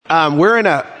We're in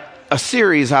a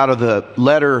series out of the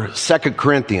letter 2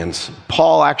 Corinthians.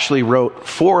 Paul actually wrote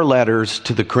 4 letters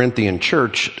to the Corinthian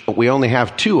church, but we only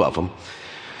have 2 of them.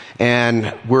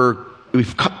 And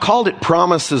we've called it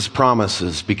promises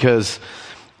because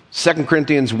 2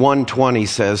 Corinthians 1:20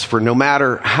 says, "For no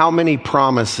matter how many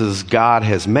promises God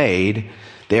has made,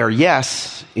 they are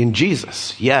yes in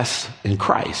Jesus, yes in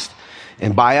Christ.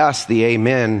 And by us the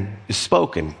amen is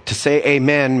spoken." To say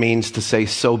amen means to say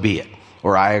so be it,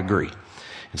 or I agree.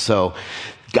 And so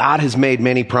God has made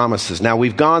many promises. Now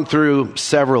we've gone through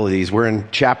several of these. We're in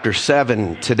chapter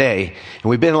 7 today, and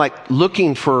we've been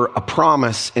looking for a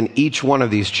promise in each one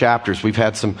of these chapters. We've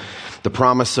had the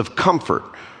promise of comfort,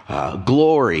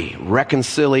 glory,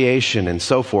 reconciliation, and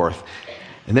so forth.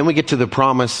 And then we get to the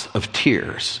promise of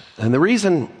tears. And the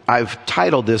reason I've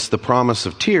titled this The Promise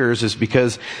of Tears is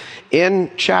because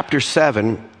in chapter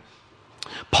 7,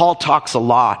 Paul talks a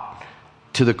lot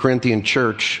to the Corinthian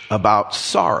church about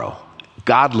sorrow,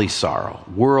 godly sorrow,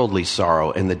 worldly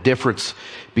sorrow, and the difference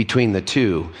between the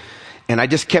two. And I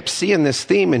just kept seeing this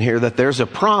theme in here that there's a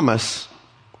promise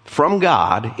from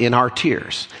God in our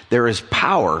tears. There is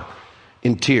power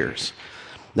in tears.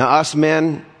 Now, us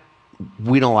men,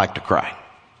 we don't like to cry.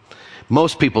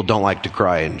 Most people don't like to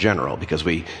cry in general because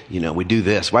we do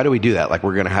this. Why do we do that? Like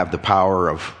we're going to have the power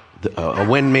of a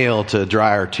windmill to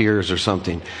dry our tears or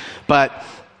something. But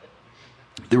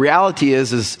the reality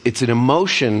is it's an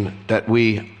emotion that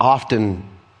we often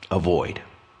avoid.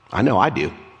 I know I do.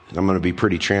 I'm going to be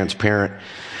pretty transparent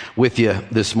with you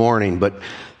this morning. But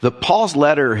Paul's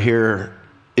letter here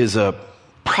is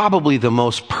probably the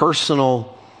most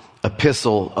personal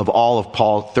epistle of all of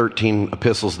Paul's 13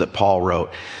 epistles that Paul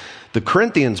wrote. The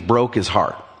Corinthians broke his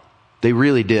heart. They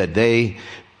really did. They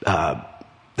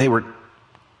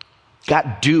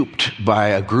got duped by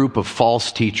a group of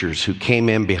false teachers who came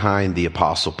in behind the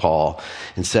Apostle Paul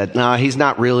and said, "No, he's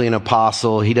not really an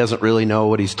apostle. He doesn't really know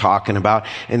what he's talking about."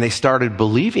 And they started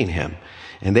believing him.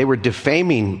 And they were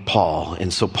defaming Paul.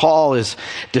 And so Paul is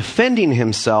defending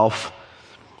himself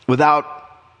without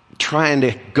trying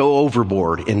to go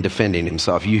overboard in defending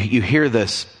himself. You hear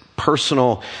this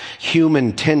personal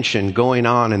human tension going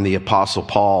on in the Apostle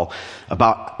Paul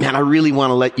about, man, I really want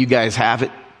to let you guys have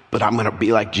it, but I'm going to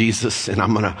be like Jesus and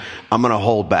I'm going to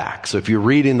hold back. So if you're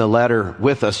reading the letter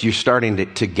with us, you're starting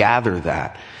to gather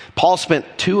that. Paul spent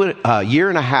a year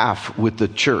and a half with the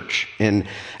church in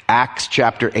Acts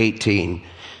chapter 18,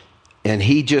 and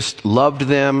he just loved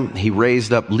them. He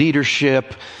raised up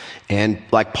leadership, and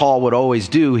like Paul would always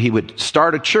do, he would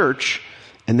start a church,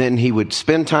 and then he would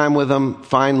spend time with them,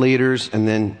 find leaders, and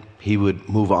then he would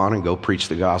move on and go preach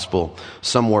the gospel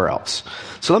somewhere else.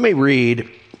 So let me read.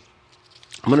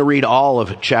 I'm going to read all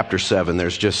of chapter 7.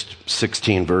 There's just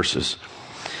 16 verses.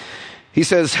 He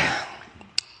says,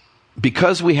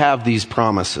 "Because we have these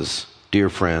promises, dear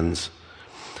friends,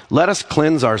 let us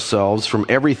cleanse ourselves from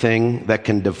everything that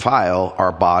can defile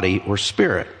our body or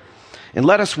spirit, and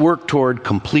let us work toward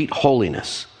complete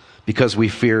holiness, because we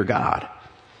fear God.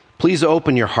 Please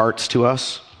open your hearts to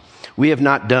us. We have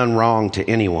not done wrong to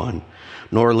anyone,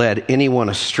 nor led anyone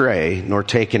astray, nor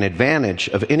taken advantage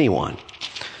of anyone.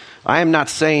 I am not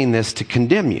saying this to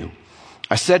condemn you.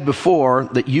 I said before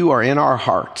that you are in our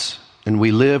hearts, and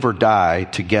we live or die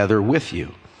together with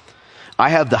you. I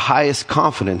have the highest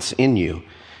confidence in you,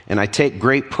 and I take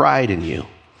great pride in you.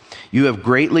 You have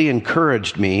greatly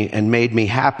encouraged me and made me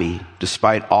happy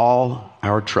despite all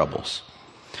our troubles.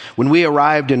 When we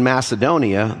arrived in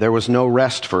Macedonia, there was no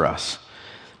rest for us.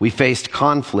 We faced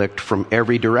conflict from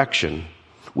every direction,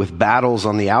 with battles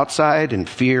on the outside and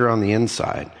fear on the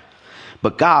inside.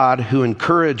 But God, who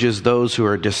encourages those who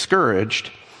are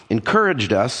discouraged,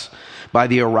 encouraged us by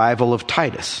the arrival of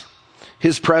Titus.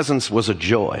 His presence was a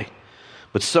joy,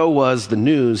 but so was the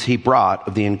news he brought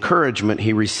of the encouragement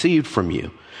he received from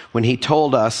you when he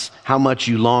told us how much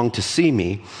you long to see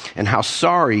me and how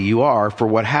sorry you are for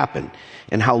what happened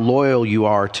and how loyal you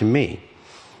are to me.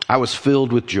 I was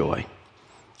filled with joy.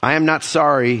 I am not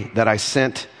sorry that I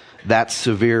sent that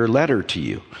severe letter to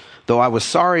you, though I was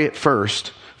sorry at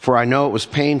first, for I know it was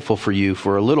painful for you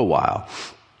for a little while.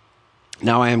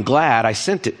 Now I am glad I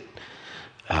sent it,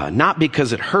 not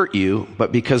because it hurt you,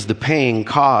 but because the pain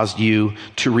caused you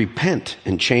to repent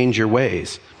and change your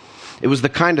ways. It was the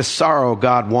kind of sorrow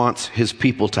God wants his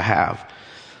people to have,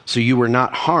 so you were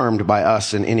not harmed by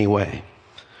us in any way.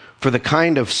 For the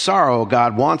kind of sorrow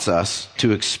God wants us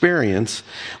to experience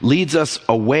leads us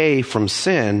away from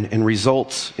sin and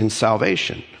results in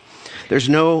salvation. There's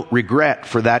no regret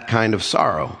for that kind of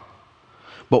sorrow.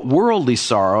 But worldly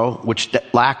sorrow, which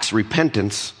lacks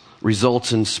repentance,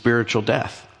 results in spiritual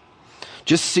death.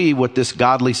 Just see what this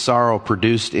godly sorrow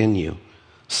produced in you.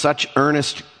 Such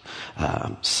earnest,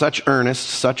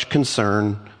 such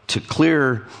concern to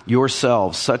clear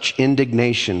yourselves, such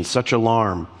indignation, such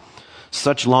alarm,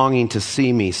 such longing to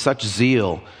see me, such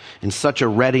zeal, and such a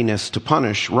readiness to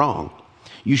punish wrong.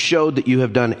 You showed that you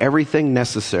have done everything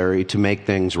necessary to make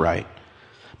things right.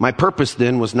 My purpose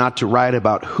then was not to write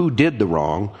about who did the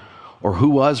wrong or who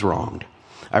was wronged.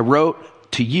 I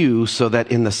wrote to you so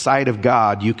that in the sight of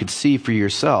God you could see for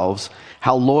yourselves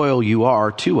how loyal you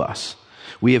are to us.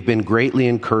 We have been greatly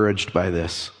encouraged by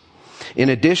this. In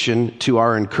addition to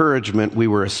our encouragement, we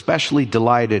were especially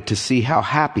delighted to see how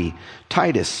happy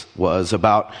Titus was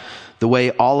about the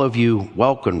way all of you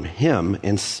welcomed him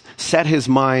and set his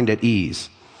mind at ease.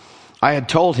 I had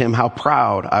told him how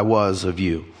proud I was of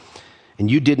you,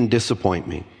 and you didn't disappoint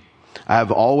me. I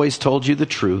have always told you the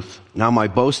truth. Now my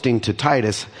boasting to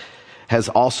Titus has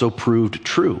also proved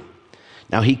true.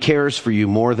 Now he cares for you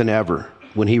more than ever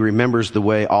when he remembers the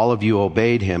way all of you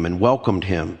obeyed him and welcomed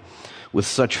him with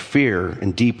such fear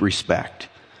and deep respect.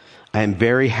 I am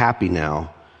very happy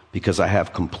now because I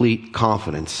have complete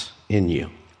confidence in you.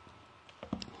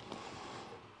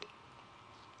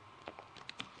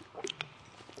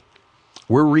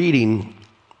 We're reading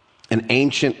an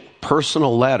ancient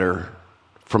personal letter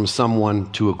from someone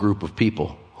to a group of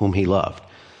people whom he loved.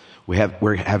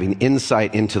 We're having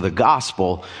insight into the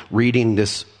gospel, reading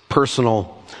this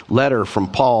personal letter from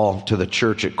Paul to the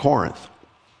church at Corinth.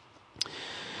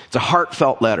 It's a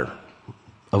heartfelt letter.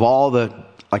 Of all the,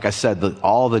 like I said,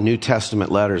 all the New Testament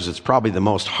letters, it's probably the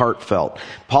most heartfelt.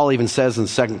 Paul even says in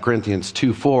 2 Corinthians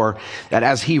 2:4 that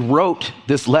as he wrote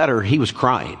this letter, he was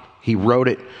crying. He wrote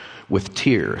it with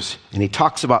tears. And he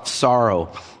talks about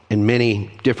sorrow in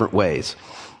many different ways.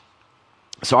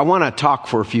 So I want to talk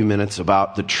for a few minutes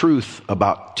about the truth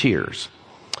about tears.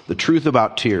 The truth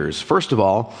about tears. First of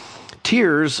all,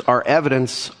 tears are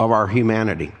evidence of our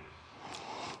humanity.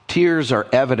 Tears are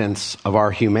evidence of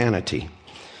our humanity.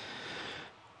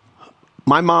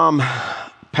 My mom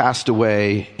passed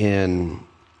away in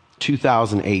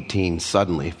 2018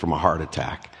 suddenly from a heart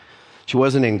attack. She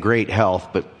wasn't in great health,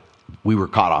 but we were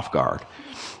caught off guard.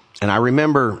 And I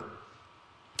remember,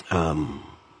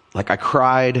 I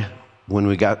cried when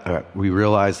we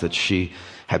realized that she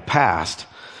had passed.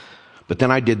 But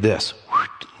then I did this.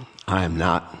 I am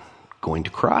not going to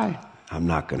cry. I'm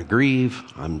not going to grieve.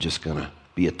 I'm just going to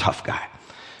be a tough guy.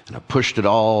 And I pushed it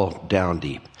all down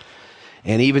deep.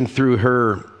 And even through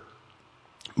her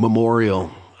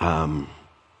memorial, I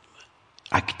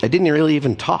didn't really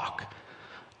even talk.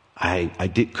 I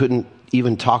couldn't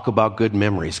even talk about good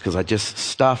memories because I just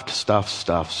stuffed.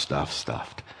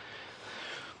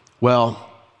 Well,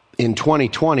 in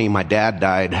 2020, my dad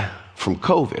died from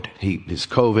COVID. His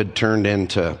COVID turned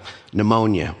into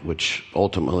pneumonia, which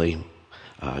ultimately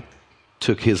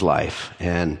took his life.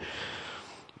 And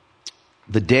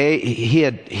the day he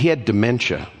had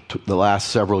dementia the last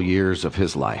several years of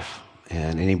his life.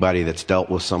 And anybody that's dealt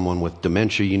with someone with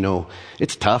dementia, you know,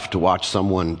 it's tough to watch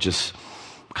someone just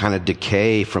kind of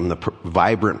decay from the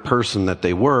vibrant person that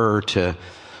they were to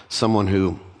someone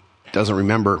who doesn't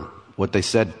remember what they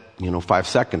said, 5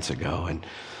 seconds ago. And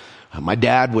my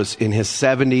dad was in his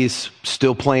 70s,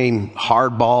 still playing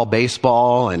hardball,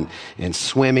 baseball, and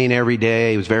swimming every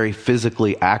day. He was very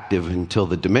physically active until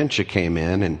the dementia came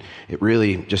in, and it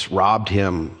really just robbed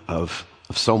him of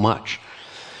so much.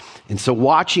 And so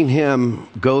watching him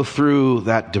go through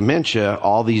that dementia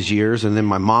all these years, and then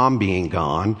my mom being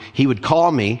gone, he would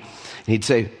call me, and he'd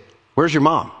say, "Where's your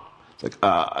mom?" It's like,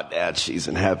 Dad, she's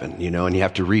in heaven, and you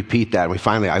have to repeat that.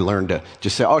 And I learned to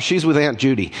just say, she's with Aunt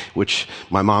Judy, which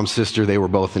my mom's sister, they were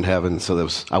both in heaven, so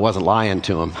I wasn't lying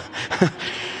to him.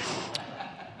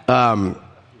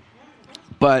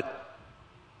 But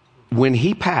when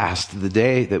he passed, the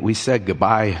day that we said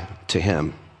goodbye to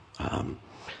him,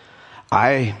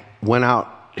 I went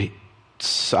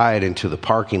outside into the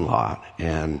parking lot,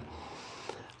 and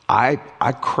I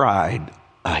cried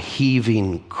a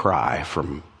heaving cry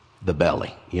from the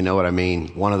belly. You know what I mean?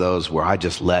 One of those where I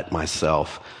just let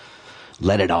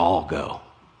it all go.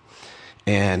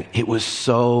 And it was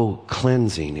so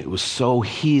cleansing. It was so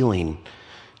healing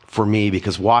for me,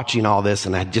 because watching all this,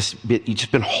 and I'd just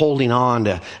been holding on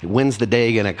to when's the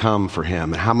day going to come for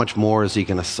him, and how much more is he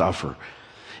going to suffer.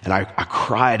 And I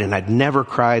cried, and I'd never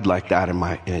cried like that in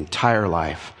my entire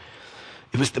life.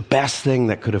 It was the best thing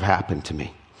that could have happened to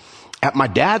me. At my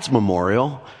dad's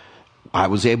memorial, I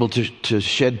was able to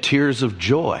shed tears of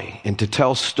joy and to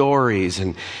tell stories.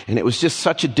 And it was just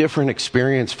such a different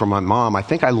experience for my mom. I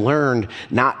think I learned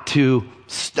not to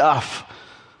stuff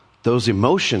those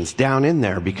emotions down in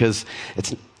there, because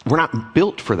we're not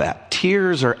built for that.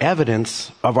 Tears are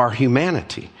evidence of our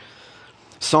humanity.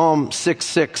 Psalm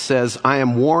 6:6 says, I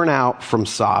am worn out from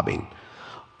sobbing.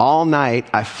 All night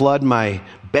I flood my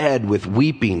bed with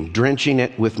weeping, drenching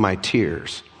it with my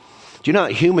tears. Do you know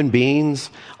that human beings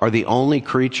are the only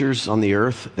creatures on the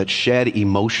earth that shed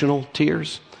emotional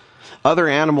tears? Other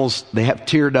animals, they have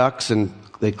tear ducts and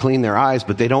they clean their eyes,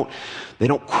 but they don't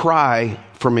cry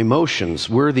from emotions.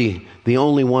 We're the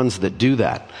only ones that do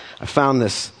that. I found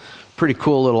this pretty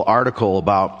cool little article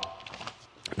about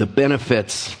the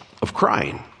benefits of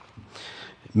crying.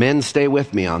 Men, stay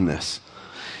with me on this.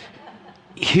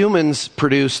 Humans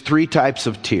produce 3 types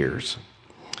of tears.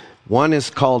 One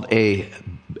is called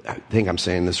I think I'm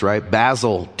saying this right,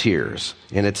 basal tears.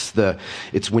 And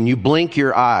it's when you blink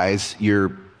your eyes,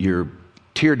 your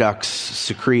tear ducts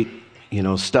secrete,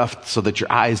 stuff so that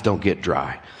your eyes don't get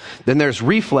dry. Then there's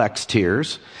reflex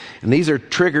tears, and these are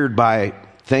triggered by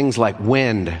things like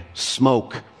wind,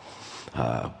 smoke,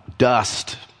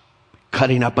 dust,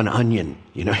 cutting up an onion.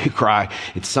 You cry.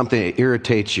 It's something that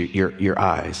irritates your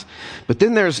eyes. But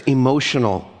then there's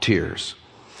emotional tears.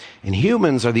 And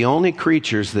humans are the only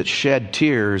creatures that shed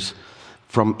tears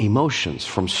from emotions,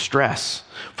 from stress,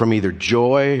 from either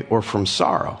joy or from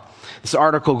sorrow. This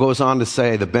article goes on to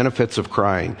say the benefits of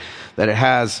crying, that it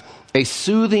has a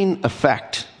soothing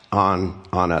effect on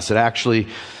us. It actually,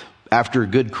 after a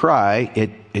good cry,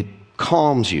 it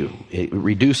calms you. It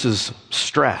reduces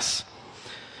stress.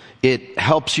 It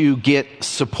helps you get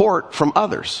support from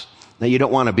others. Now, you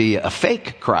don't want to be a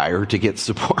fake crier to get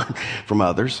support from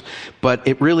others, but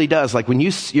it really does. Like when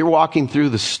you're walking through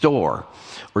the store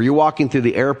or you're walking through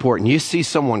the airport and you see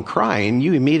someone crying,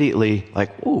 you immediately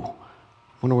ooh,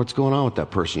 wonder what's going on with that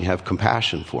person. You have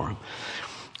compassion for them.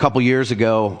 A couple years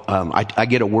ago, I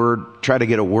try to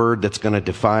get a word that's going to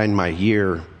define my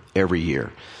year every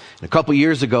year. And a couple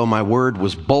years ago, my word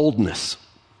was boldness.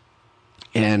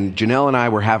 And Janelle and I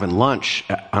were having lunch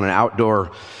on an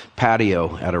outdoor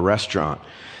patio at a restaurant.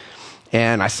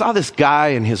 And I saw this guy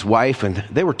and his wife, and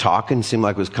they were talking. Seemed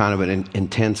like it was kind of an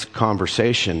intense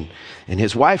conversation. And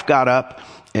his wife got up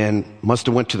and must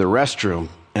have went to the restroom.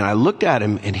 And I looked at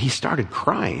him, and he started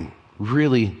crying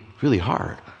really, really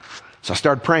hard. So I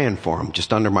started praying for him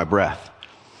just under my breath.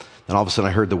 Then all of a sudden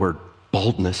I heard the word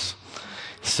boldness.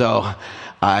 So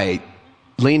I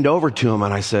leaned over to him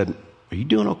and I said, are you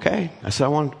doing okay? I said, I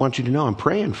want you to know I'm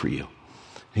praying for you.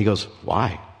 He goes,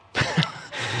 why?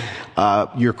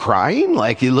 You're crying?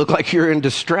 Like you look like you're in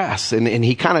distress. And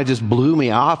he kind of just blew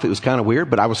me off. It was kind of weird,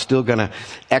 but I was still going to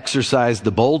exercise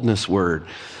the boldness word.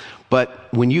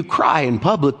 But when you cry in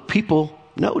public, people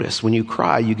notice. When you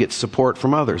cry, you get support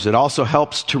from others. It also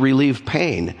helps to relieve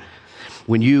pain.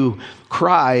 When you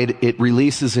cried, it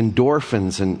releases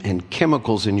endorphins and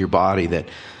chemicals in your body that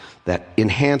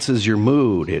enhances your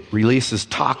mood. It releases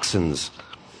toxins,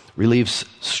 relieves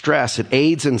stress. It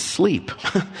aids in sleep.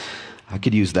 I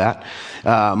could use that.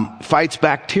 Fights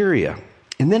bacteria.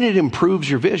 And then it improves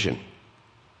your vision.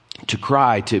 To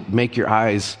cry, to make your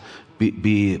eyes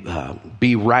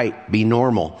be right, be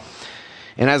normal.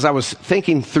 And as I was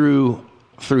thinking through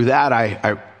that,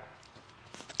 I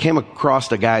came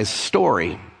across a guy's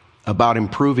story about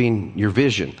improving your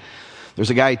vision.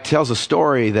 There's a guy who tells a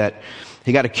story that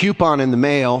he got a coupon in the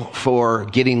mail for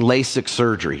getting LASIK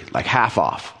surgery, like half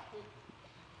off.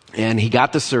 And he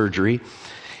got the surgery,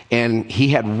 and he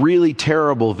had really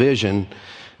terrible vision.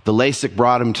 The LASIK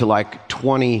brought him to like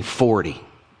 20/40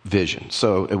 vision.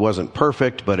 So it wasn't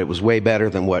perfect, but it was way better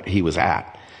than what he was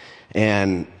at.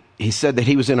 And he said that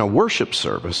he was in a worship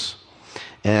service,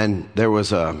 and there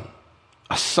was a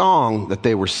song that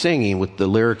they were singing with the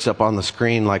lyrics up on the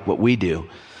screen like what we do.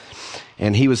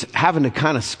 And he was having to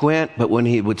kind of squint, but when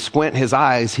he would squint his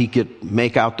eyes, he could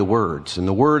make out the words. And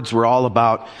the words were all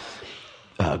about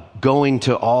going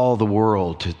to all the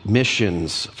world, to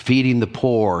missions, feeding the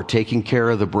poor, taking care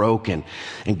of the broken.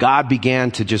 And God began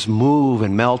to just move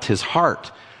and melt his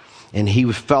heart. And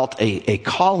he felt a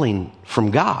calling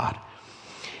from God.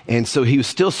 And so he was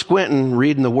still squinting,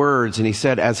 reading the words. And he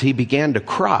said, as he began to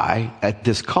cry at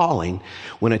this calling,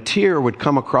 when a tear would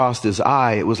come across his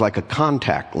eye, it was like a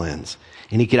contact lens.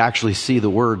 And he could actually see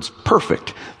the words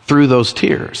perfect through those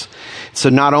tears. So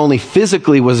not only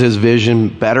physically was his vision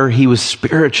better, he was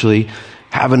spiritually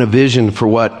having a vision for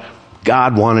what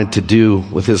God wanted to do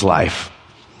with his life.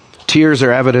 Tears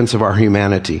are evidence of our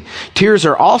humanity. Tears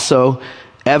are also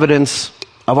evidence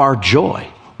of our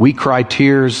joy. We cry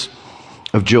tears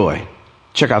of joy.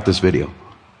 Check out this video.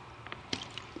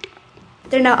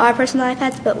 They're not our personal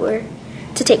iPads, but we're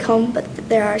to take home, but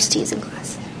they're ours to use in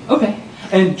class. Okay.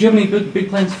 And do you have any big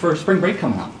plans for spring break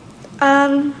coming up?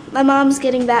 My mom's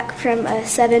getting back from a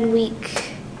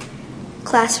 7-week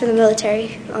class for the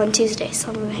military on Tuesday, so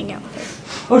I'm going to hang out with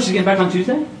her. Oh, she's getting back on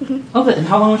Tuesday? Mm-hmm. Oh, and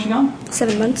how long was she gone?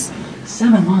 7 months.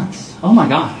 7 months. Oh my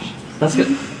gosh. That's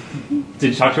good. Did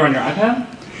you talk to her on your iPad?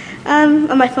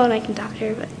 On my phone I can talk to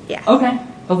her, but yeah. Okay.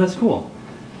 Oh, that's cool.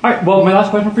 All right, well, my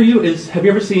last question for you is, have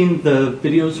you ever seen the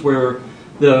videos where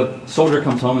the soldier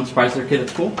comes home and surprises their kid at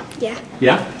school? Yeah.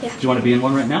 Yeah? Yeah. Do you want to be in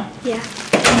one right now? Yeah.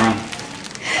 Come around.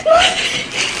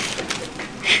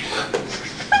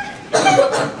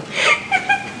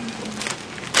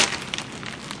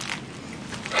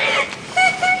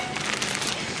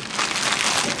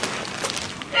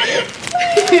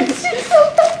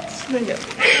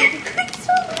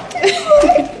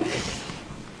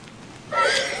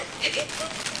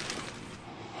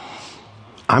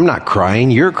 I'm not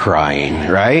crying, you're crying,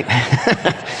 right?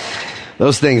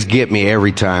 Those things get me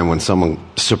every time when someone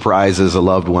surprises a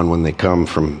loved one when they come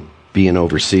from being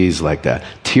overseas like that.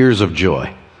 Tears of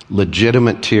joy,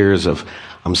 legitimate tears of,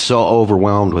 I'm so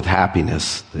overwhelmed with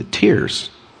happiness. The tears,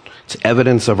 it's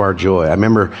evidence of our joy. I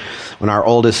remember when our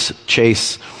oldest,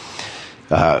 Chase,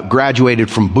 graduated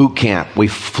from boot camp, we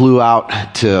flew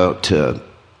out to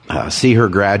see her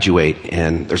graduate,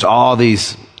 and there's all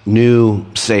these new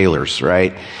sailors,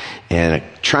 right? And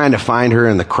trying to find her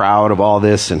in the crowd of all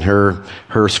this and her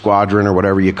squadron or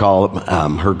whatever you call it,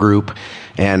 her group.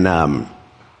 And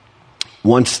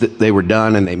once they were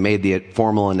done and they made the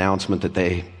formal announcement that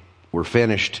they were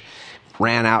finished,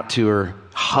 ran out to her,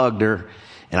 hugged her,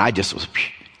 and I just was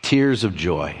tears of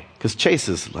joy. Because Chase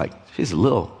is like, she's a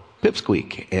little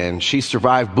pipsqueak, and she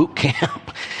survived boot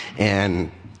camp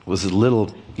and was a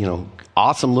little,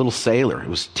 awesome little sailor. It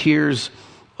was tears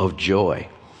of joy.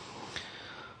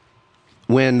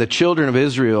 When the children of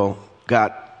Israel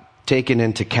got taken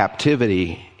into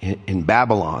captivity in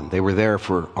Babylon, they were there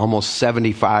for almost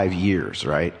 75 years,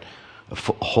 right? A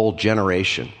whole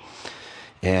generation.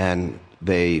 And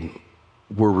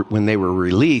when they were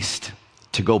released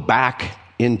to go back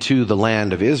into the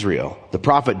land of Israel, the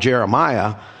prophet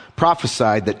Jeremiah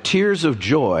prophesied that tears of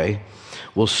joy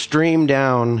will stream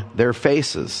down their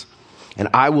faces, and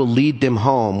I will lead them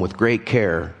home with great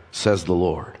care, says the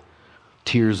Lord.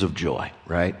 Tears of joy,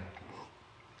 right?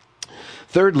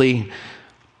 Thirdly,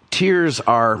 tears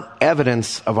are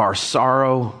evidence of our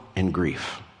sorrow and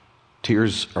grief.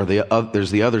 Tears are there's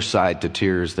the other side to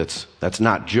tears that's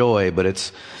not joy, but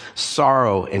it's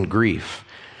sorrow and grief.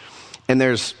 And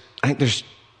I think there's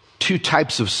two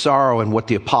types of sorrow, and what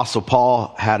the Apostle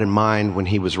Paul had in mind when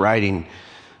he was writing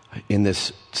in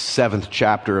this 7th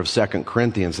chapter of 2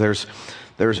 Corinthians. There's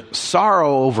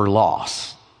sorrow over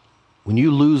loss. When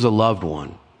you lose a loved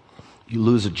one, you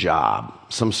lose a job,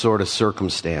 some sort of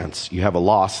circumstance, you have a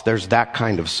loss, there's that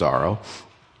kind of sorrow.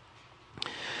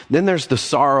 Then there's the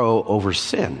sorrow over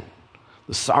sin,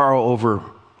 the sorrow over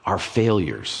our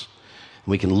failures.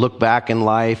 We can look back in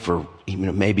life, or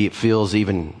even maybe it feels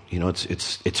even,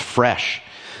 it's fresh.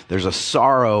 There's a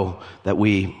sorrow that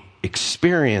we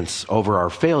experience over our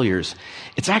failures.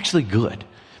 It's actually good.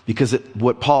 Because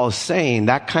what Paul is saying,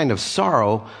 that kind of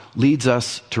sorrow leads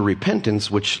us to repentance,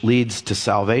 which leads to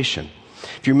salvation.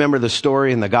 If you remember the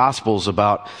story in the Gospels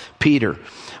about Peter,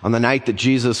 on the night that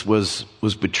Jesus was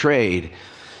betrayed,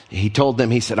 he told them,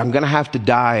 he said, I'm going to have to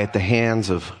die at the hands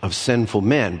of sinful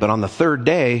men, but on the third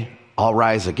day, I'll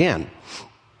rise again.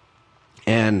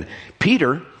 And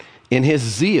Peter, in his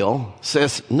zeal,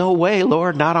 says, no way,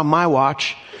 Lord, not on my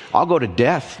watch. I'll go to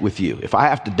death with you. If I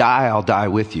have to die, I'll die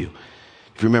with you.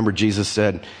 If you remember, Jesus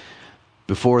said,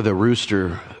 before the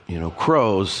rooster,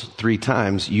 crows 3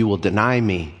 times, you will deny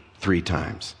me 3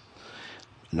 times.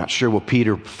 I'm not sure what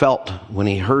Peter felt when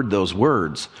he heard those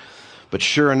words, but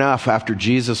sure enough, after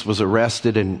Jesus was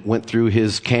arrested and went through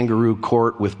his kangaroo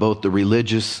court with both the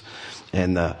religious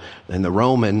and the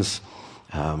Romans,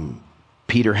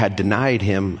 Peter had denied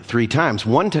him 3 times.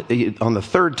 On the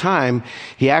third time,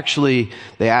 they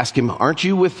asked him, aren't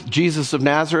you with Jesus of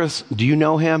Nazareth? Do you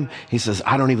know him? He says,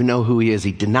 I don't even know who he is.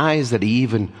 He denies that he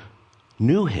even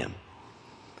knew him.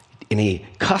 And he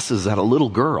cusses at a little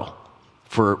girl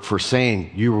for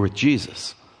saying, you were with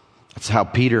Jesus. That's how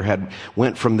Peter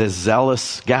went from this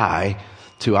zealous guy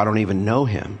to, I don't even know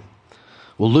him.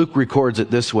 Well, Luke records it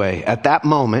this way. At that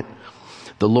moment,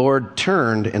 the Lord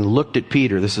turned and looked at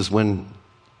Peter. This is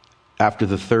after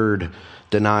the third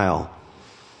denial.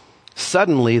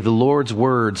 Suddenly, the Lord's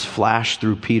words flashed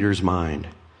through Peter's mind.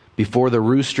 Before the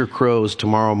rooster crows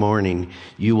tomorrow morning,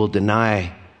 you will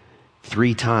deny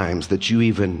 3 times that you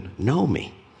even know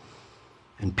me.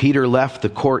 And Peter left the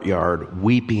courtyard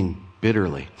weeping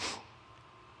bitterly.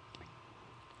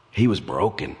 He was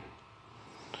broken.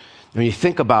 When you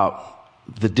think about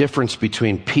the difference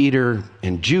between Peter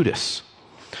and Judas,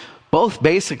 both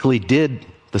basically did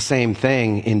the same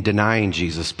thing in denying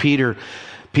Jesus. Peter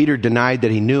denied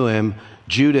that he knew him.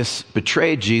 Judas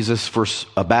betrayed Jesus for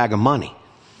a bag of money.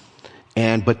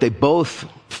 But they both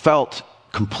felt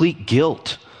complete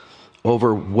guilt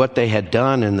over what they had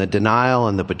done and the denial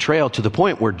and the betrayal, to the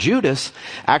point where Judas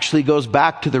actually goes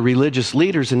back to the religious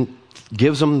leaders and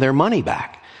gives them their money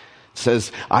back.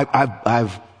 Says,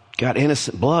 I've got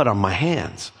innocent blood on my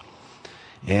hands.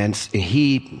 And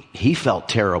he felt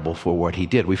terrible for what he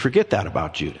did. We forget that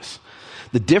about Judas.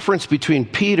 The difference between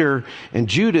Peter and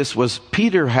Judas was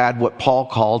Peter had what Paul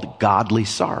called godly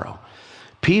sorrow.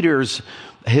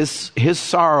 His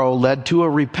sorrow led to a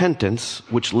repentance,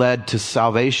 which led to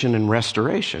salvation and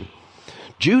restoration.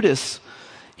 Judas,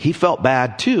 he felt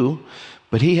bad too,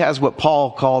 but he has what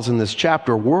Paul calls in this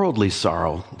chapter worldly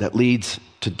sorrow that leads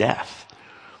to death.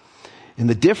 And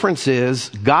the difference is,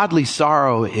 godly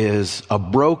sorrow is a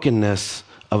brokenness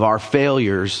of our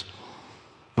failures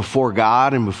before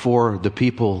God and before the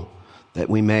people that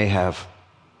we may have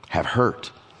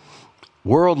hurt.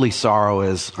 Worldly sorrow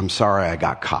is, I'm sorry I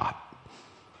got caught.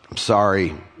 I'm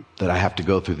sorry that I have to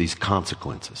go through these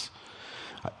consequences.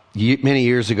 Many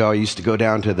years ago, I used to go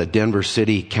down to the Denver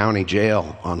City County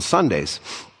Jail on Sundays,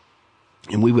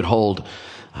 and we would hold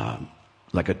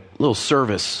like a little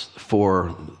service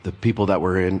for the people that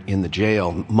were in the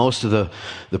jail. Most of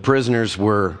the prisoners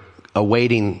were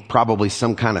awaiting probably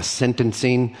some kind of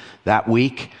sentencing that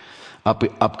week,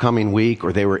 upcoming week,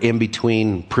 or they were in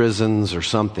between prisons or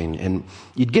something. And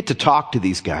you'd get to talk to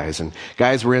these guys, and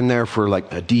guys were in there for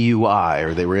like a DUI,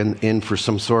 or they were in for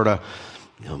some sort of,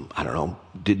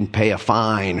 didn't pay a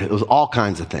fine. It was all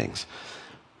kinds of things.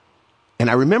 And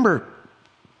I remember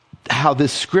how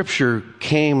this scripture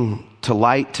came to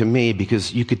light to me,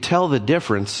 because you could tell the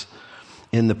difference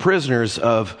in the prisoners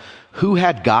of who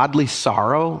had godly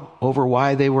sorrow over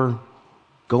why they were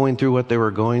going through what they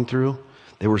were going through.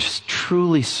 They were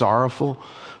truly sorrowful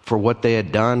for what they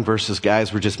had done, versus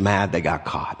guys were just mad they got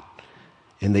caught.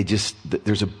 And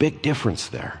there's a big difference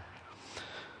there.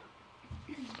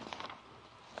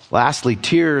 Lastly,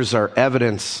 tears are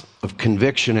evidence of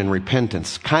conviction and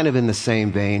repentance, kind of in the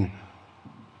same vein,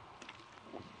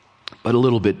 but a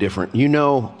little bit different.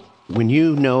 When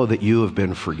you know that you have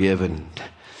been forgiven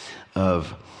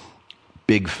of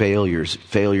big failures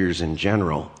in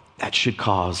general, that should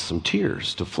cause some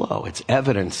tears to flow. It's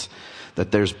evidence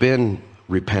that there's been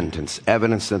repentance,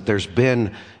 evidence that there's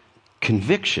been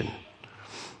conviction.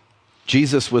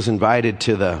 Jesus was invited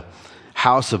to the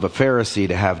house of a Pharisee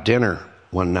to have dinner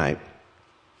one night.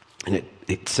 And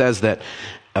it says that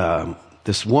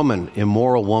this woman,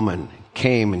 immoral woman,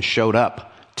 came and showed up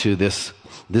to this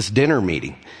dinner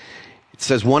meeting. It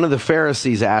says one of the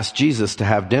Pharisees asked Jesus to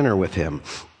have dinner with him.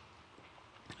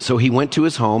 So he went to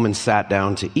his home and sat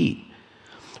down to eat.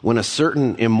 When a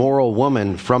certain immoral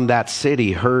woman from that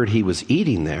city heard he was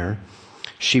eating there,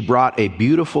 she brought a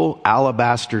beautiful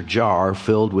alabaster jar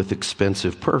filled with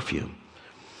expensive perfume.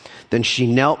 Then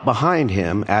she knelt behind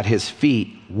him at his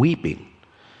feet, weeping.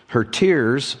 Her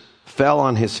tears fell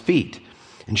on his feet,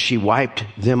 and she wiped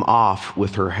them off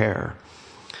with her hair.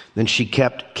 Then she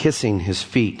kept kissing his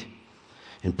feet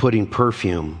and putting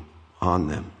perfume on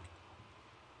them.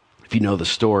 If you know the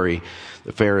story,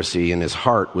 the Pharisee in his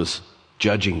heart was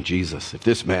judging Jesus. If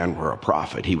this man were a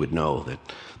prophet, he would know that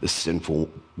this sinful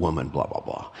woman, blah, blah,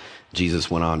 blah. Jesus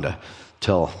went on to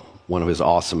tell one of his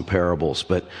awesome parables.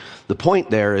 But the point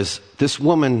there is, this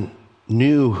woman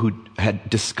had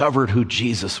discovered who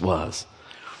Jesus was,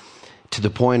 to the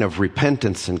point of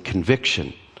repentance and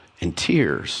conviction and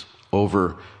tears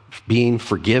over being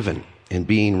forgiven and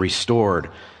being restored.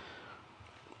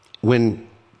 When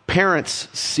parents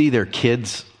see their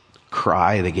kids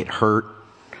cry, they get hurt,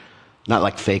 not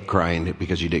like fake crying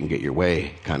because you didn't get your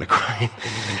way kind of crying,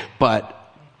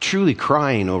 but truly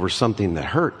crying over something that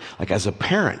hurt. Like, as a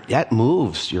parent, that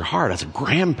moves your heart. As a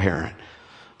grandparent,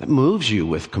 that moves you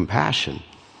with compassion.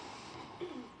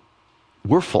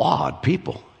 We're flawed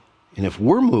people. And if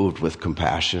we're moved with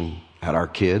compassion at our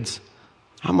kids,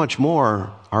 how much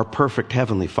more our perfect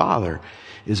Heavenly Father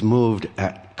is moved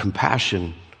at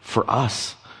compassion for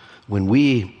us when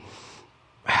we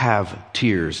have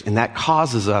tears. And that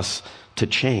causes us to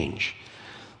change.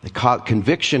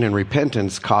 Conviction and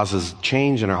repentance causes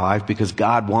change in our life, because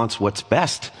God wants what's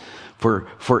best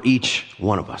for each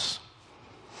one of us.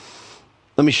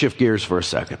 Let me shift gears for a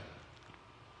second.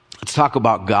 Let's talk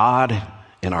about God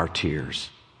and our tears.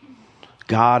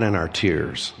 God and our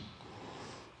tears.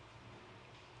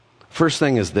 First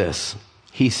thing is this: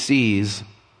 He sees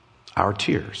our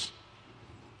tears.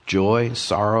 joy,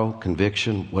 sorrow,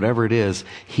 conviction, whatever it is,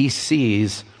 he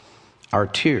sees our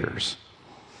tears.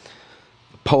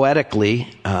 Poetically,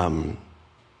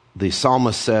 the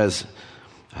psalmist says,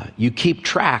 you keep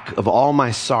track of all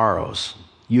my sorrows.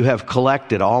 You have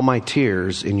collected all my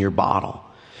tears in your bottle.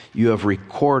 You have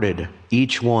recorded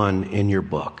each one in your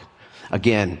book.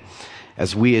 Again,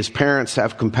 as we as parents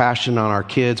have compassion on our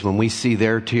kids, when we see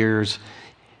their tears,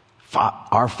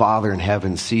 our Father in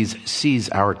heaven sees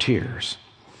our tears.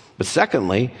 But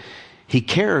secondly, he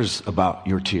cares about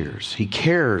your tears. He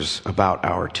cares about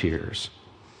our tears.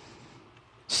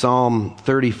 Psalm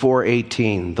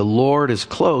 34:18, the Lord is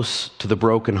close to the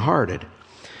brokenhearted.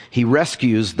 He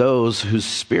rescues those whose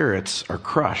spirits are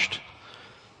crushed.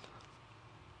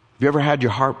 Have you ever had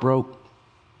your heart broke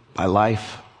by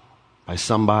life, by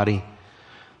somebody?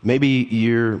 Maybe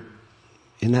you're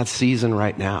in that season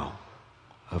right now.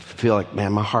 I feel like,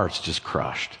 man, my heart's just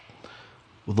crushed.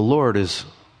 Well, the Lord is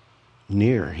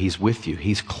near. He's with you.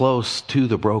 He's close to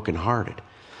the brokenhearted.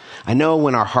 I know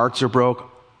when our hearts are broke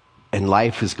and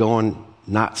life is going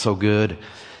not so good,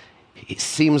 it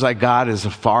seems like God is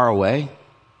far away,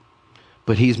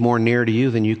 but he's more near to you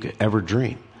than you could ever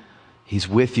dream. He's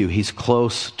with you. He's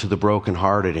close to the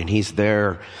brokenhearted, and he's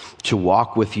there to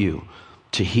walk with you,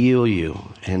 to heal you,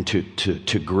 and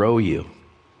to grow you.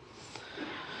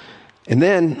 And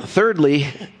then, thirdly,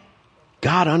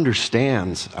 God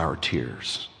understands our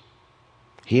tears.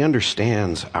 He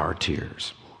understands our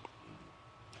tears.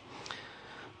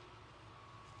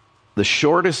 The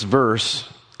shortest verse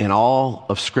in all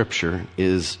of Scripture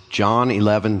is John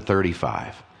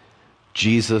 11:35.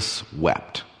 Jesus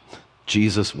wept.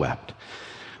 Jesus wept.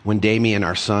 When Damien,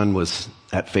 our son, was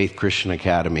at Faith Christian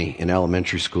Academy in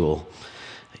elementary school,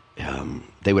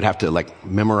 they would have to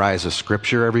memorize a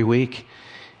scripture every week.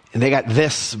 And they got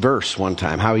this verse one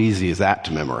time. How easy is that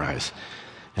to memorize?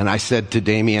 And I said to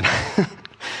Damien,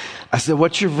 I said,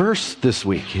 what's your verse this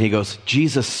week? And he goes,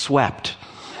 Jesus swept.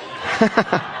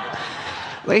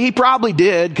 He probably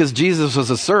did, because Jesus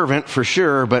was a servant for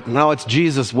sure, but no, it's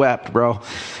Jesus wept, bro.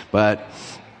 But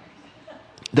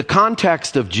the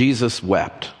context of Jesus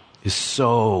wept is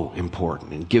so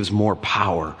important and gives more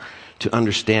power to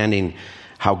understanding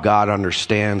how God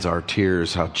understands our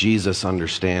tears, how Jesus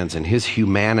understands in his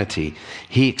humanity.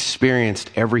 He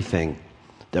experienced everything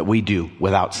that we do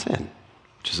without sin,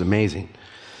 which is amazing.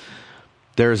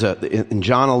 In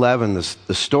John 11,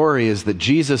 the story is that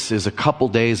Jesus is a couple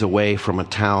days away from a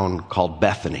town called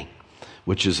Bethany,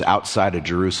 which is outside of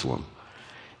Jerusalem.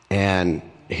 And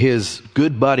his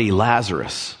good buddy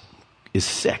Lazarus is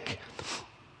sick.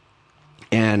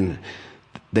 And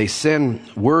they send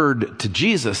word to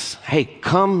Jesus, hey,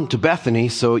 come to Bethany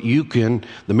so the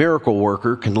miracle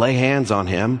worker can lay hands on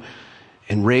him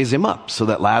and raise him up so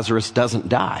that Lazarus doesn't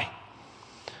die.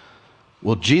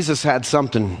 Well, Jesus had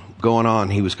something going on.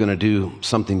 He was going to do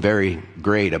something very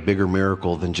great, a bigger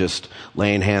miracle than just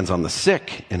laying hands on the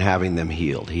sick and having them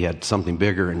healed. He had something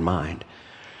bigger in mind.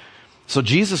 So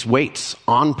Jesus waits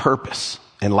on purpose,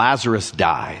 and Lazarus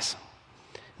dies.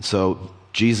 So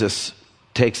Jesus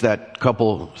takes that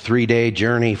 3-day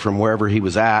journey from wherever he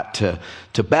was at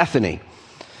to Bethany.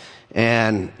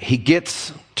 And he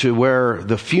gets to where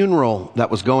the funeral that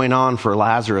was going on for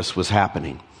Lazarus was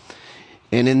happening.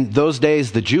 And in those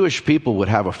days, the Jewish people would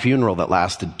have a funeral that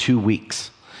lasted 2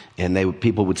 weeks. And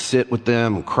people would sit with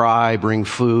them and cry, bring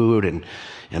food,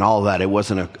 and all of that. It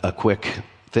wasn't a quick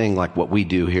thing like what we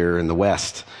do here in the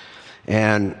West.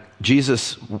 And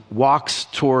Jesus walks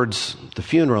towards the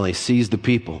funeral. He sees the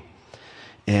people.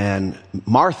 And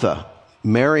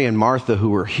Mary and Martha, who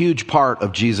were a huge part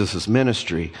of Jesus'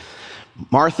 ministry,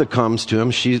 Martha comes to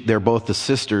him. They're both the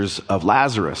sisters of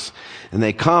Lazarus. And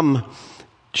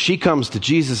she comes to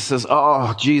Jesus and says,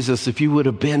 oh, Jesus, if you would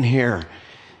have been here,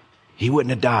 he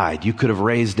wouldn't have died. You could have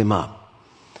raised him up.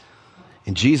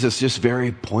 And Jesus just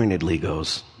very pointedly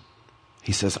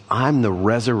he says, I'm the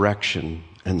resurrection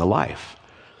and the life.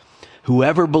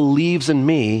 Whoever believes in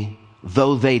me,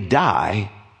 though they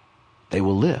die, they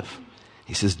will live.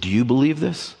 He says, do you believe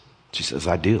this? She says,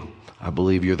 I do. I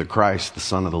believe you're the Christ, the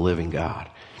Son of the living God.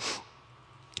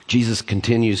 Jesus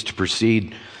continues to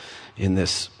proceed in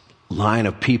this line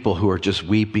of people who are just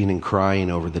weeping and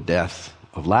crying over the death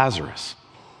of Lazarus.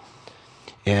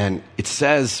 And it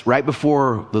says right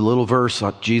before the little verse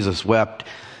on Jesus wept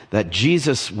that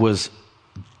Jesus was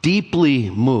deeply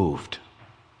moved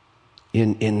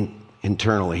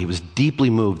internally. He was deeply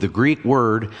moved. The Greek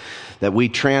word that we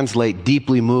translate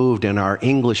deeply moved in our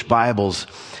English Bibles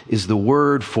is the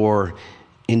word for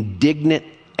indignant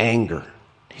anger.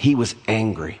 He was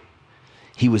angry.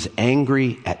 He was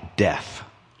angry at death.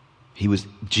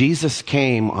 Jesus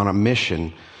came on a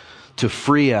mission to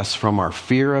free us from our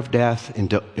fear of death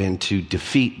and to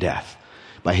defeat death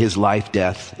by his life,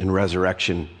 death, and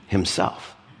resurrection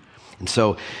himself. And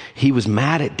so he was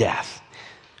mad at death.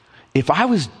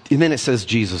 And then it says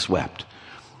Jesus wept.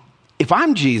 If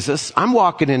I'm Jesus, I'm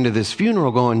walking into this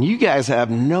funeral going, you guys have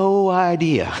no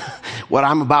idea what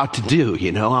I'm about to do.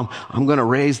 I'm going to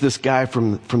raise this guy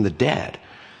from the dead.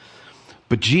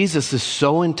 But Jesus is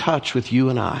so in touch with you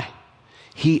and I.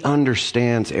 He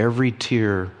understands every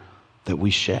tear that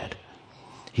we shed.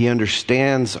 He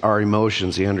understands our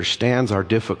emotions. He understands our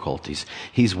difficulties.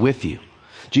 He's with you.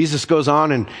 Jesus goes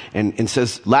on and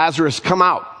says, Lazarus, come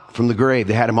out from the grave.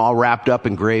 They had him all wrapped up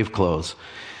in grave clothes.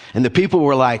 And the people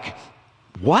were like,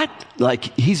 what? Like,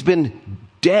 he's been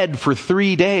dead for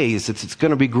 3 days. It's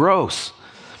going to be gross.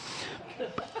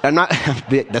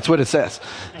 That's what it says.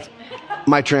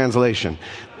 My translation.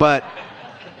 But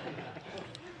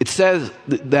it says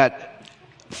that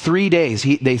 3 days,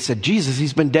 they said, Jesus,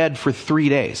 he's been dead for 3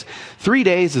 days. 3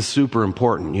 days is super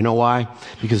important. You know why?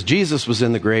 Because Jesus was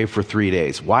in the grave for 3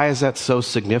 days. Why is that so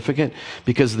significant?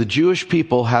 Because the Jewish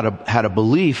people had a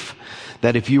belief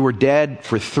that if you were dead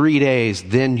for 3 days,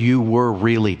 then you were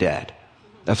really dead.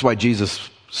 That's why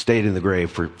Jesus stayed in the grave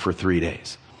for 3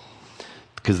 days.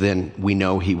 Because then we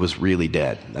know he was really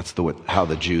dead. That's how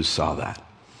the Jews saw that.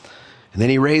 And then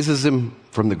he raises him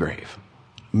from the grave.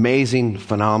 Amazing,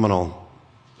 phenomenal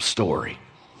story.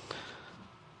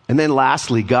 And then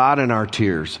lastly, God in our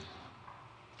tears.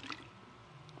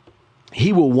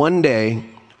 He will one day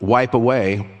wipe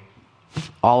away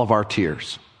all of our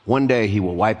tears. One day he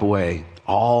will wipe away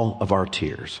all of our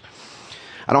tears.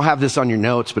 I don't have this on your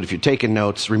notes, but if you're taking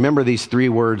notes, remember these 3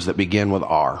 words that begin with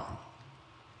R.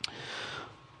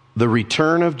 The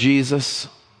return of Jesus,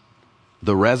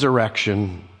 the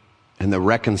resurrection, and the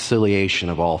reconciliation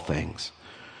of all things.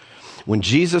 When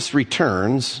Jesus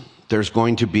returns, there's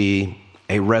going to be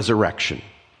a resurrection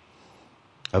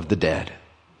of the dead.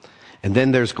 And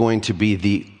then there's going to be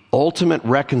the ultimate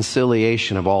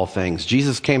reconciliation of all things.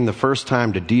 Jesus came the first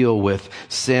time to deal with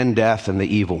sin, death, and the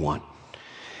evil one.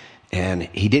 And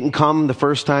he didn't come the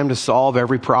first time to solve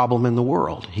every problem in the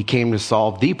world. He came to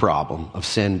solve the problem of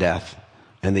sin, death,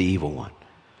 and the evil one.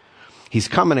 He's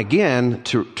coming again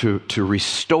to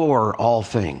restore all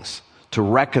things, to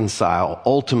reconcile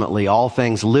ultimately all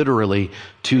things literally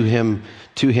to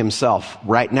himself.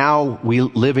 Right now, we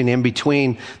living in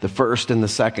between the first and the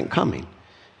second coming.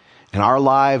 And our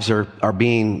lives are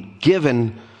being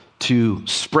given to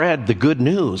spread the good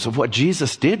news of what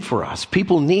Jesus did for us.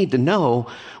 People need to know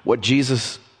what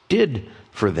Jesus did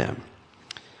for them.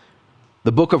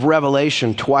 The book of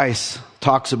Revelation twice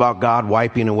talks about God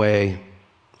wiping away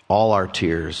all our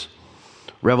tears.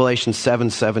 Revelation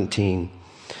 7:17.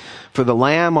 For the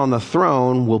Lamb on the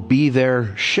throne will be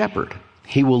their shepherd.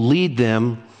 He will lead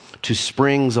them to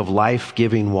springs of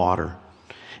life-giving water.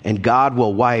 And God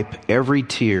will wipe every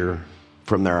tear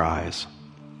from their eyes.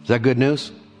 Is that good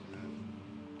news?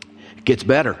 It gets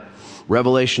better.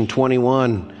 Revelation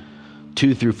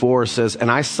 21:2-4 says,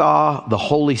 And I saw the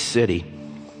holy city,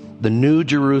 the new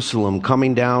Jerusalem,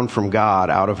 coming down from God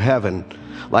out of heaven,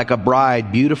 like a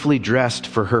bride beautifully dressed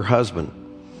for her husband.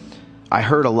 I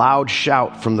heard a loud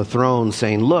shout from the throne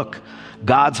saying, Look,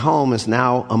 God's home is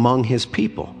now among his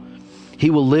people.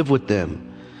 He will live with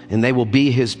them, and they will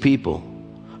be his people.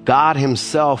 God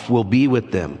himself will be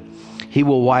with them. He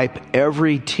will wipe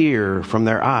every tear from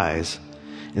their eyes,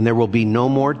 and there will be no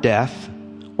more death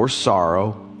or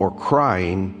sorrow or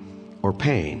crying or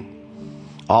pain.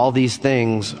 All these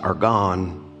things are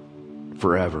gone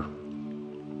forever.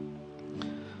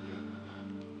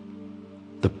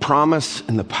 The promise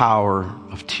and the power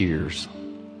of tears.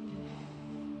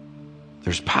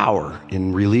 There's power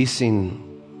in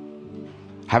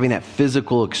having that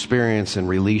physical experience and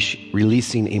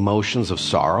releasing emotions of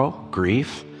sorrow,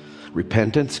 grief,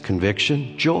 repentance,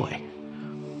 conviction, joy.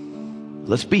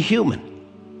 Let's be human.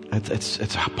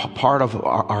 It's a part of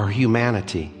our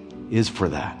humanity is for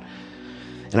that.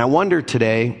 And I wonder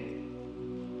today,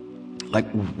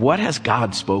 what has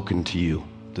God spoken to you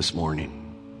this morning?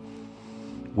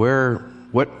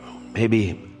 What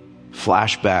maybe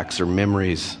flashbacks or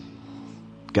memories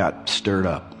got stirred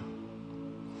up?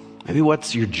 Maybe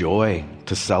what's your joy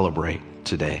to celebrate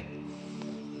today?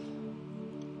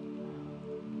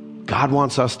 God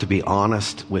wants us to be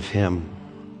honest with him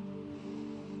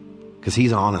because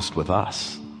he's honest with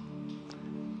us.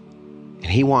 And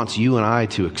he wants you and I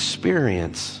to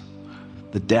experience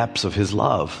the depths of his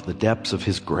love, the depths of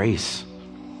his grace.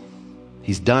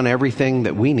 He's done everything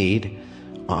that we need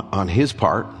on his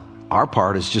part. Our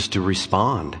part is just to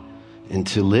respond and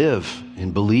to live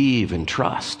and believe and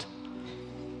trust.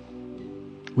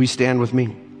 Will you stand with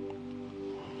me?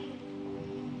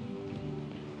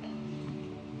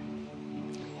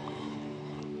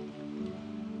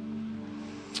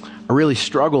 I really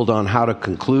struggled on how to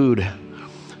conclude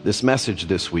this message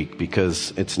this week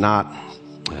because it's not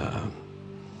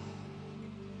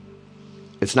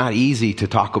easy to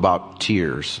talk about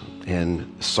tears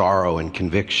and sorrow and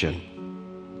conviction.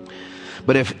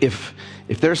 But if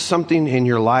there's something in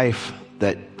your life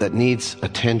that needs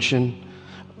attention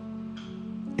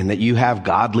and that you have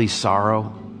godly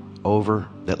sorrow over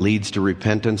that leads to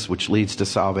repentance, which leads to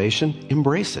salvation,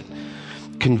 embrace it.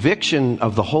 Conviction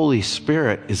of the Holy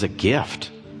Spirit is a gift.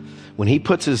 When he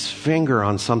puts his finger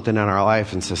on something in our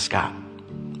life and says, Scott,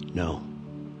 no.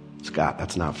 Scott,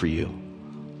 that's not for you.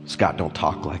 Scott, don't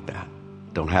talk like that.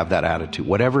 Don't have that attitude.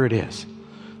 Whatever it is.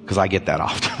 Because I get that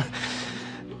often.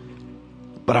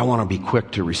 But I want to be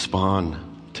quick to respond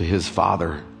to his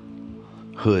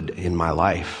fatherhood in my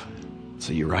life.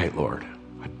 So you're right, Lord.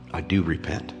 I do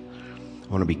repent. I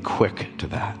want to be quick to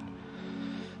that.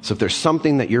 So if there's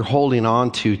something that you're holding on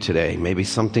to today, maybe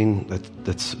something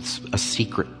that's a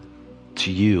secret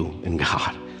to you and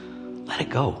God, let it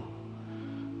go.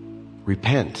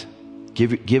 Repent.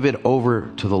 Give it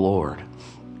over to the Lord.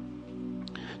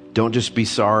 Don't just be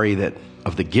sorry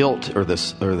of the guilt or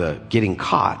the getting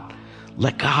caught.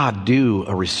 Let God do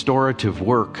a restorative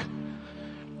work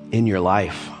in your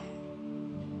life.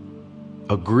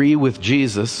 Agree with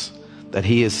Jesus that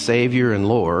he is Savior and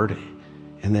Lord,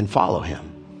 and then follow him.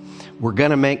 We're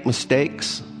going to make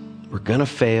mistakes. We're going to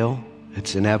fail.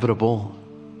 It's inevitable.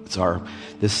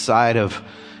 This side of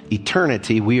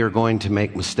eternity, we are going to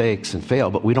make mistakes and fail,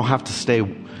 but we don't have to stay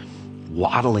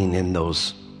waddling in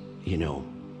those,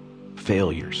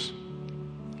 failures.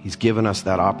 He's given us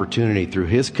that opportunity through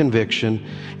his conviction,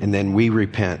 and then we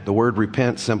repent. The word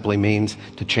repent simply means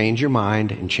to change your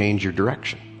mind and change your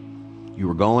direction. You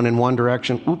were going in one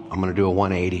direction. I'm going to do a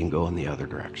 180 and go in the other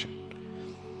direction.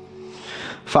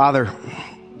 Father,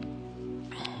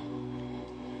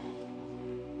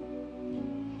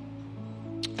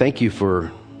 thank you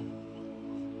for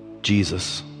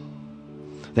Jesus.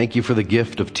 Thank you for the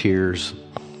gift of tears.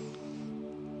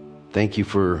 Thank you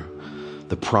for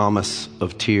the promise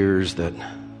of tears that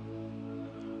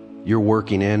you're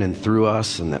working in and through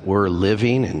us, and that we're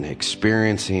living and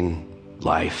experiencing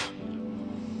life.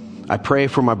 I pray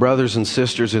for my brothers and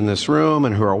sisters in this room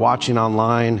and who are watching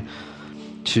online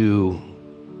to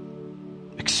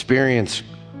experience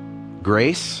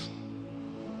grace,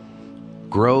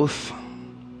 growth,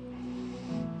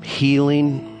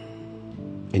 healing,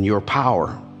 and your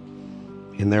power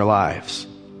in their lives,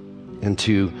 and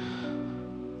to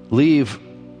leave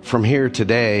from here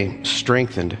today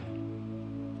strengthened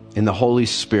in the Holy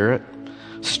Spirit,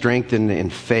 strengthened in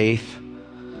faith,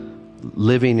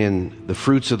 living in the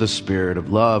fruits of the Spirit of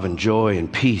love and joy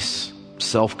and peace,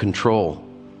 self-control.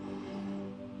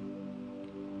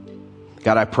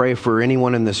 God, I pray for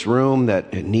anyone in this room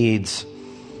that it needs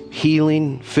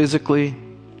healing physically,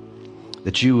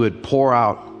 that you would pour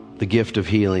out the gift of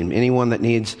healing. Anyone that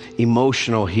needs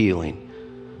emotional healing,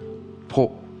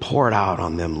 pour it out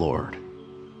on them, Lord.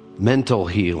 Mental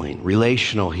healing,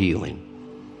 relational healing.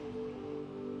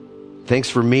 Thanks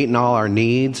for meeting all our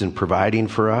needs and providing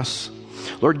for us.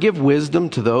 Lord, give wisdom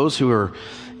to those who are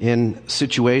in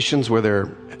situations where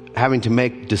they're having to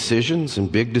make decisions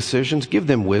and big decisions. Give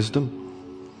them wisdom.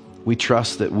 We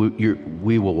trust that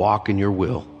we will walk in your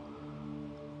will.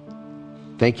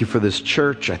 Thank you for this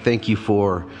church. I thank you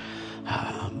for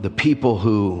the people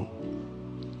who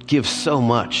give so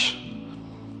much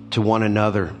to one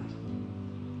another.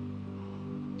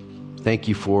 Thank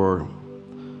you for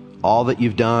all that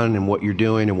you've done and what you're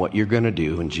doing and what you're going to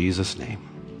do. In Jesus' name,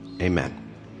 amen.